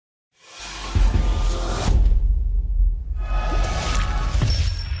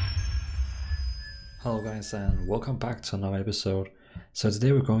Hello guys and welcome back to another episode. So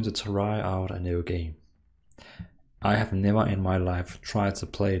today we're going to try out a new game. I have never in my life tried to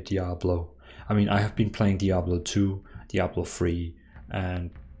play Diablo. I mean, I have been playing Diablo 2, Diablo 3,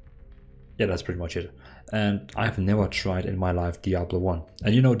 and yeah, that's pretty much it. And I have never tried in my life Diablo 1.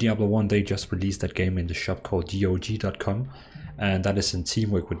 And you know, Diablo 1, they just released that game in the shop called GOG.com, and that is in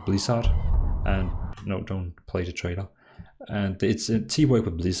teamwork with Blizzard. And no, don't play the trailer. And it's a teamwork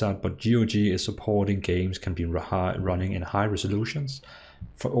with Blizzard, but GOG is supporting games can be running in high resolutions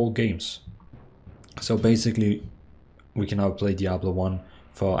for all games. So basically, we can now play Diablo 1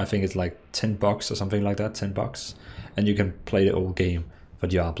 for, I think it's like $10 or something like that, $10, and you can play the old game for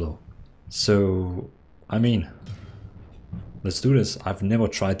Diablo. So, I mean, let's do this. I've never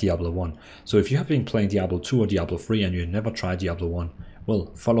tried Diablo 1. So if you have been playing Diablo 2 or Diablo 3 and you never tried Diablo 1,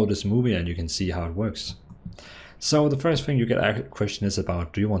 well, follow this movie and you can see how it works. So the first thing you get a question is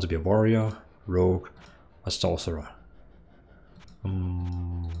about, do you want to be a warrior, rogue, or sorcerer?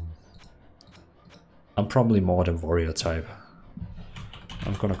 I'm probably more the warrior type.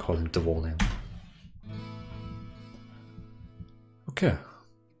 I'm gonna call him Dvalin. Okay.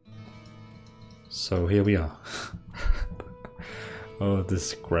 So here we are. Oh,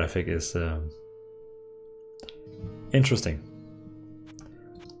 this graphic is interesting.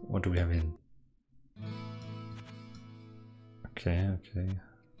 What do we have in? Okay.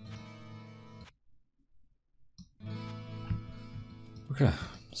 Okay,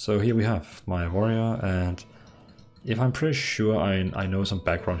 so here we have my warrior, and if I'm pretty sure I know some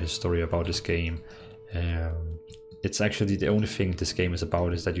background history about this game, it's actually the only thing this game is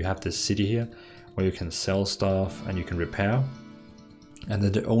about is that you have this city here where you can sell stuff and you can repair, and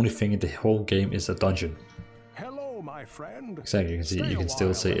then the only thing in the whole game is a dungeon. Hello, my friend. Exactly, you can see, you can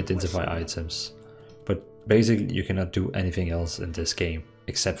still say identify items, but basically you cannot do anything else in this game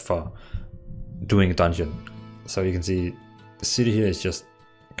except for doing a dungeon. So you can see the city here is just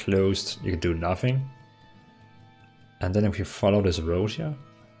closed, you can do nothing. And then if you follow this road here,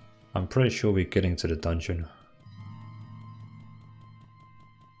 I'm pretty sure we're getting to the dungeon.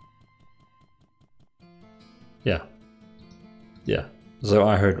 Yeah. So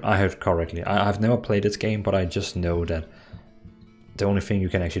I heard correctly. I've never played this game, but I just know that the only thing you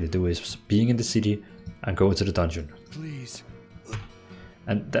can actually do is being in the city and go to the dungeon. Please.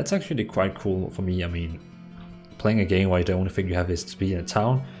 And that's actually quite cool for me. I mean, playing a game where the only thing you have is to be in a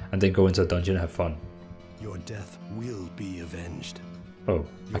town and then go into a dungeon and have fun. Your death will be avenged. Oh,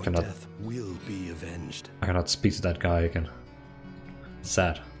 Your I cannot. Death will be avenged. I cannot speak to that guy again.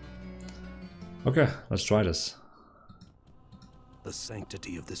 Sad. Okay, let's try this. The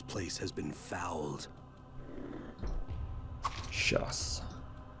sanctity of this place has been fouled. Shush.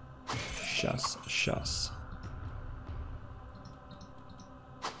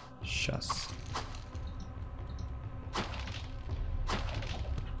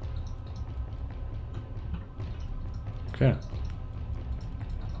 Okay.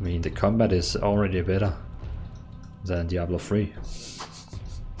 I mean, the combat is already better than Diablo 3.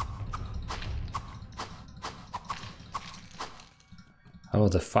 Oh,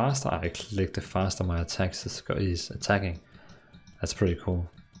 the faster I click, the faster my attacks is attacking. That's pretty cool.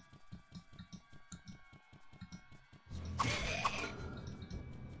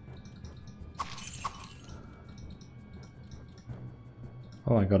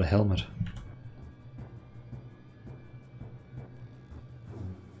 Oh, I got a helmet.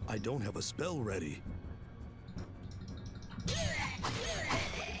 I don't have a spell ready.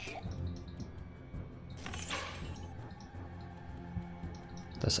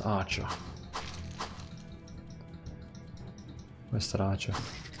 That's Archer. Where's that Archer?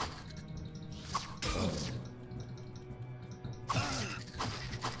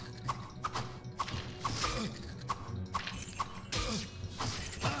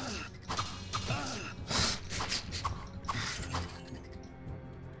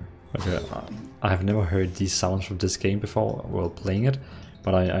 Okay, I've never heard these sounds from this game before while playing it,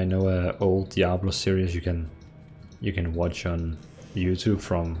 but I know a old Diablo series you can watch on YouTube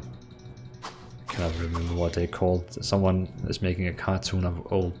from, I cannot remember what they called. Someone is making a cartoon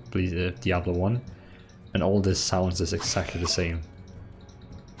of old Diablo 1, and all this sounds is exactly the same.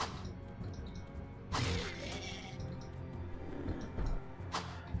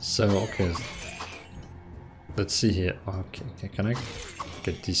 So okay, let's see here. Okay, can I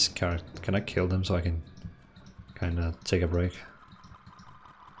get these characters? Can I kill them so I can kind of take a break?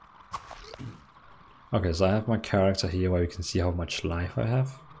 Okay, so I have my character here where you can see how much life I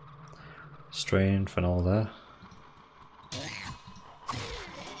have. Strength and all that.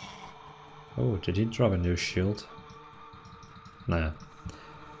 Oh, did he drop a new shield? Nah.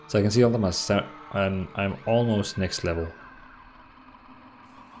 So I can see all of my And I'm almost next level.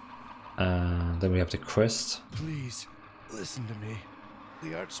 And then we have the quest. Please, listen to me.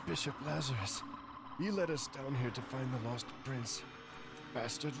 The Archbishop Lazarus. He led us down here to find the lost prince. The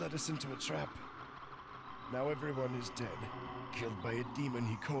bastard led us into a trap. Now everyone is dead, killed by a demon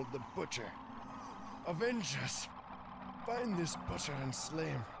he called the Butcher. Avenge us! Find this Butcher and slay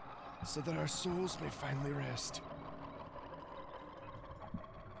him, so that our souls may finally rest.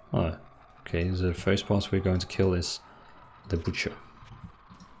 Oh, okay, the first boss we're going to kill is the Butcher.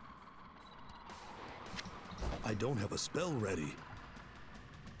 I don't have a spell ready.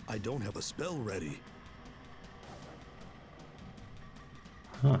 I don't have a spell ready.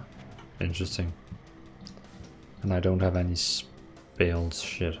 Huh, interesting. And I don't have any spells,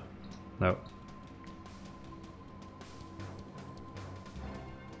 shit. No.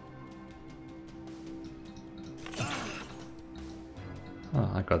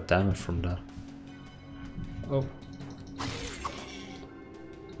 Oh, I got damage from that. Oh.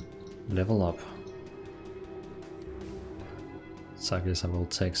 Level up. So I guess I will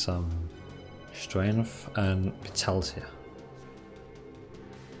take some strength and vitality.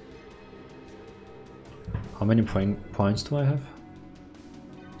 How many points do I have?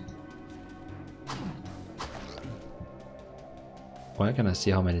 Why can I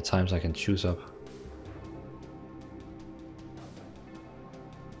see how many times I can choose up?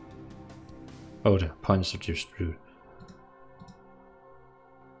 Oh, the points are distributed.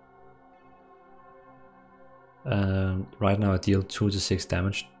 Right now I deal 2 to 6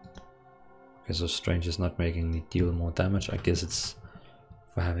 damage. Okay, so Strange is not making me deal more damage. I guess it's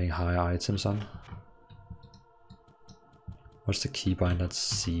for having high items on. What's the keybind? Let's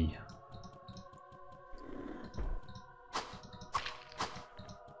see.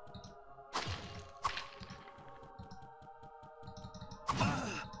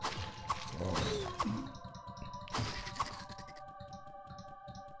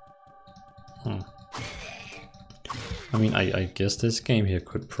 I mean, I guess this game here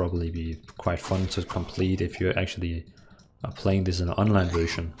could probably be quite fun to complete if you actually are playing this in an online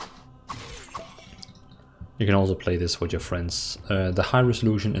version. You can also play this with your friends. The high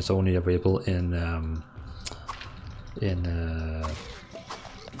resolution is only available in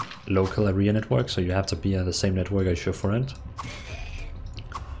local area network, so you have to be on the same network as your friend.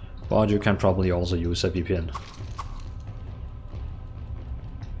 But you can probably also use a VPN.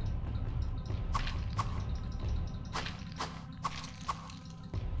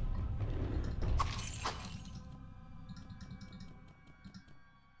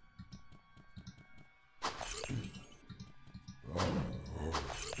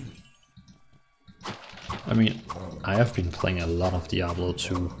 I mean, I have been playing a lot of Diablo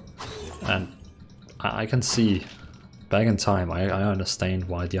 2, and I can see back in time, I understand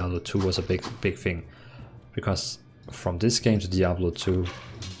why Diablo 2 was a big thing, because from this game to Diablo 2,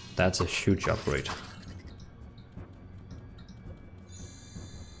 that's a huge upgrade.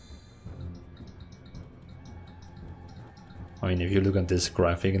 I mean, if you look at this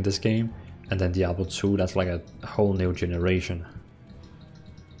graphic in this game, and then Diablo 2, that's like a whole new generation.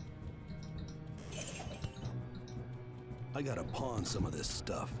 I gotta pawn some of this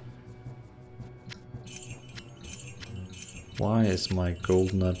stuff. Why is my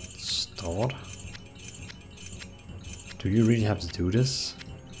gold not stored? Do you really have to do this?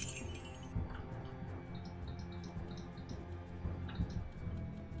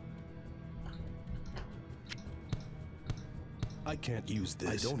 I can't use this.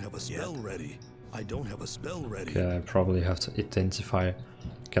 I don't have a spell ready. I don't have a spell ready. Okay, I probably have to identify.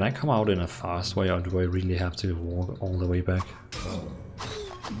 Can I come out in a fast way, or do I really have to walk all the way back?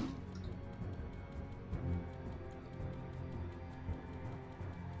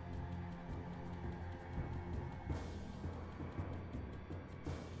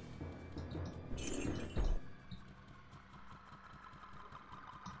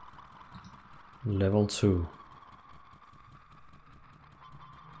 Level 2.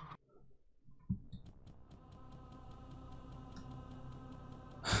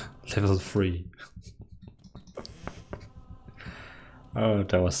 Level 3. Oh,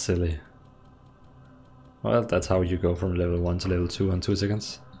 that was silly. Well, that's how you go from level 1 to level 2 in 2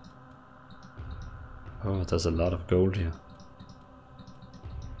 seconds. Oh, there's a lot of gold here.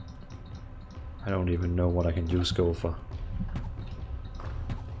 I don't even know what I can use gold for.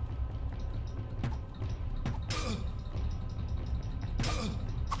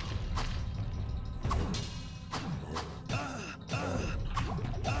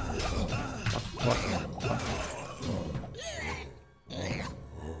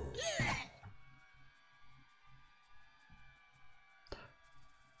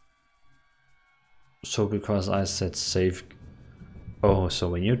 So because I said save... Oh, so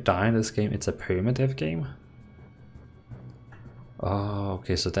when you die in this game, it's a permadeath game? Oh,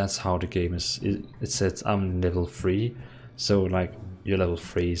 okay, so that's how the game is. It says I'm level 3, so like you're level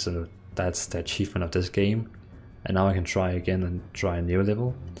 3, so that's the achievement of this game. And now I can try again and try a new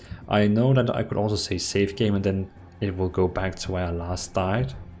level. I know that I could also say save game and then it will go back to where I last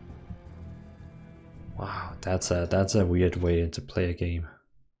died. Wow, that's a weird way to play a game.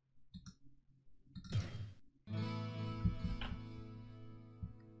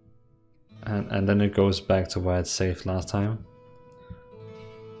 And then it goes back to where it saved last time.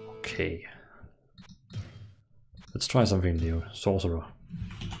 Okay. Let's try something new. Sorcerer.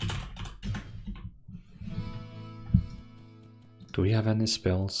 Do we have any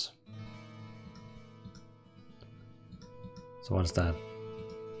spells? So what's that?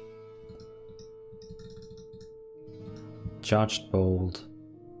 Charged bolt.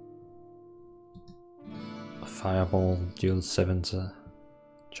 A fireball deals 7 to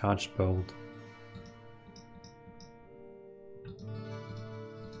charged bolt.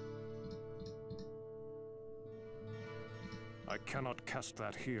 I cannot cast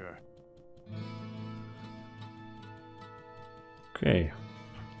that here. Okay.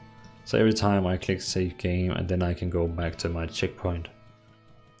 So every time I click save game and then I can go back to my checkpoint.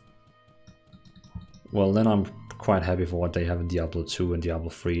 Well, then I'm quite happy for what they have in Diablo 2 and Diablo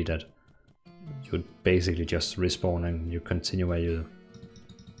 3, that you basically just respawn and you continue where you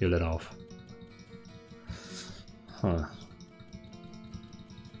let off. Huh.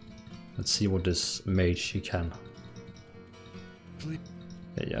 Let's see what this mage she can.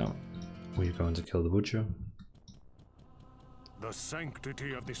 Yeah, we're going to kill the butcher. The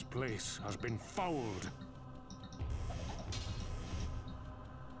sanctity of this place has been fouled.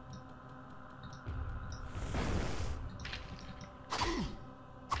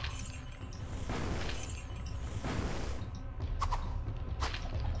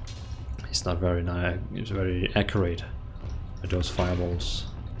 It's not very nice, it's very accurate with those fireballs.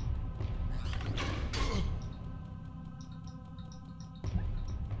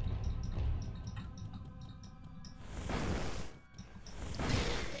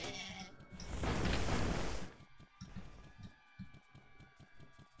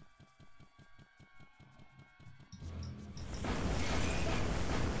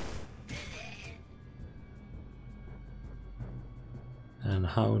 And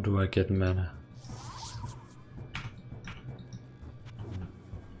how do I get mana?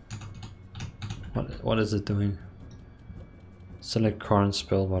 What is it doing? Select current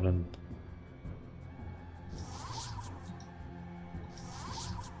spell button.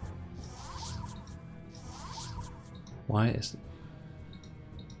 Why is it?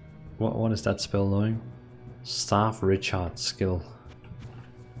 What is that spell doing? Staff recharge skill.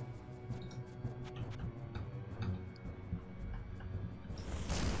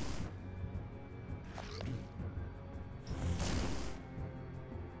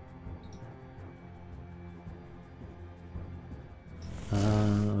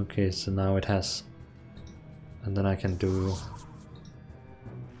 Okay, so now it has, and then I can do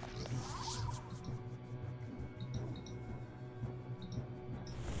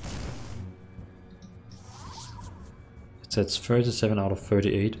it says 37 out of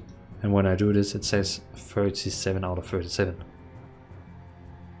 38, and when I do this it says 37 out of 37.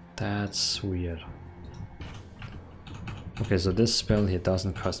 That's weird. Okay, so this spell here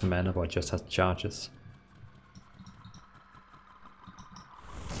doesn't cost mana but just has charges.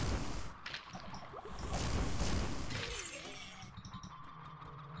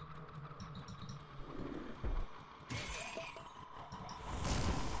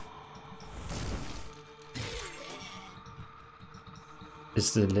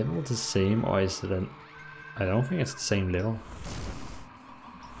 Is the level the same, or is it an... I don't think it's the same level.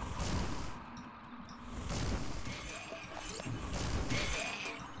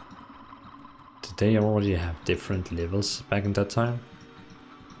 Did they already have different levels back in that time?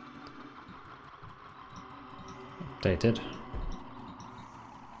 They did.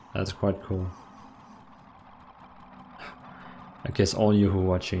 That's quite cool. I guess all you who are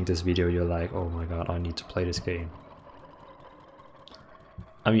watching this video, you're like, oh my god, I need to play this game.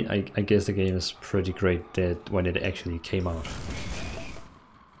 I mean, I guess the game is pretty great that when it actually came out.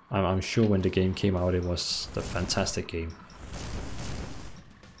 I'm sure when the game came out it was a fantastic game.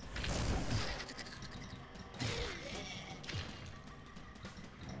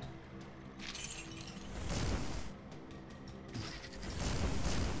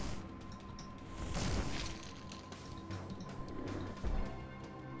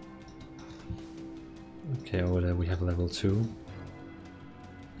 Okay, over there we have level 2.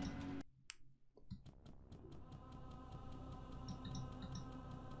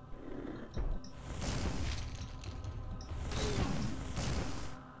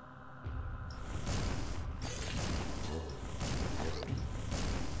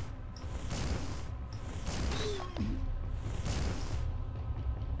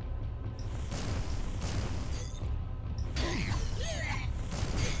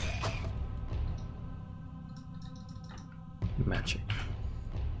 magic.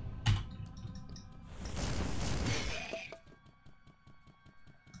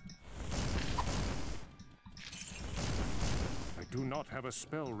 I do not have a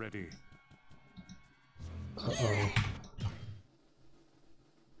spell ready. Uh-oh.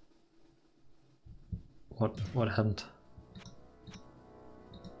 What happened?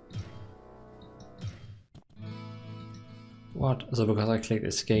 What? So because I clicked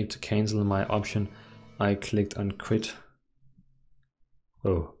escape to cancel my option, I clicked on quit.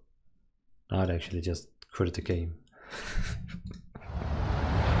 Oh. Now it actually just quit the game.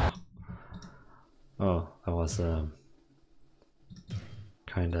 Oh, that was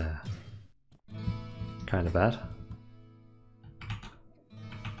kinda bad.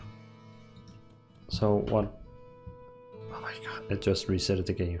 So what? Oh my god, it just resetted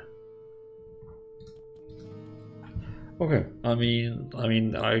the game. Okay,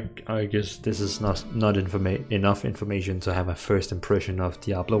 I guess this is not enough information to have a first impression of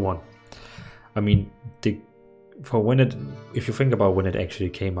Diablo 1. I mean, if you think about when it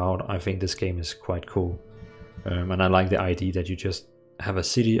actually came out, I think this game is quite cool, and I like the idea that you just have a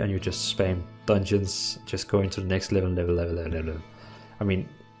city and you just spam dungeons, just going to the next level. I mean,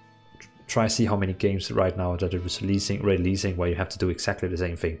 try see how many games right now that it was releasing where you have to do exactly the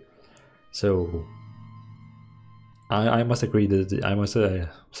same thing. So I must agree that I must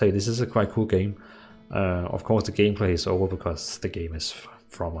say this is a quite cool game. Of course, the gameplay is over because the game is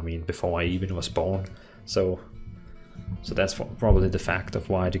from, I mean, before I even was born. So that's probably the fact of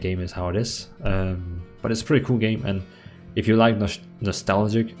why the game is how it is. But it's a pretty cool game, and if you like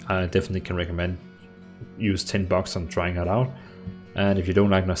nostalgic, I definitely can recommend use $10 on trying it out. And if you don't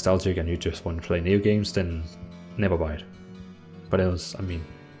like nostalgic and you just want to play new games, then never buy it. But else, I mean,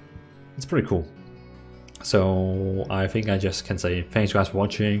 it's pretty cool. So I think I just can say thanks guys for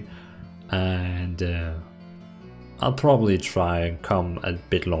watching, and I'll probably try and come a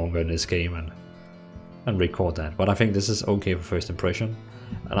bit longer in this game and record that. But I think this is okay for first impression.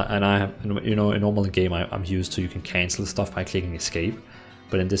 And I have, you know, in normal game I'm used to you can cancel stuff by clicking escape,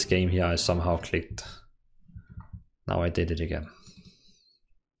 but in this game here I somehow clicked. Now I did it again.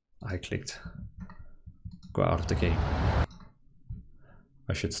 I clicked go out of the game.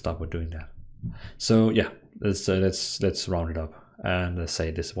 I should stop with doing that. So yeah, let's round it up and let's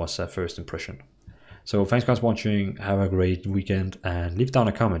say this was a first impression. So thanks guys for watching, have a great weekend, and leave down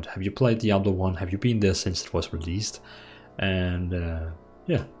a comment. Have you played Diablo 1? Have you been there since it was released? And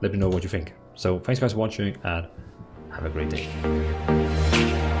yeah, let me know what you think. So thanks guys for watching and have a great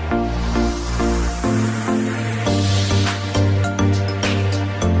day.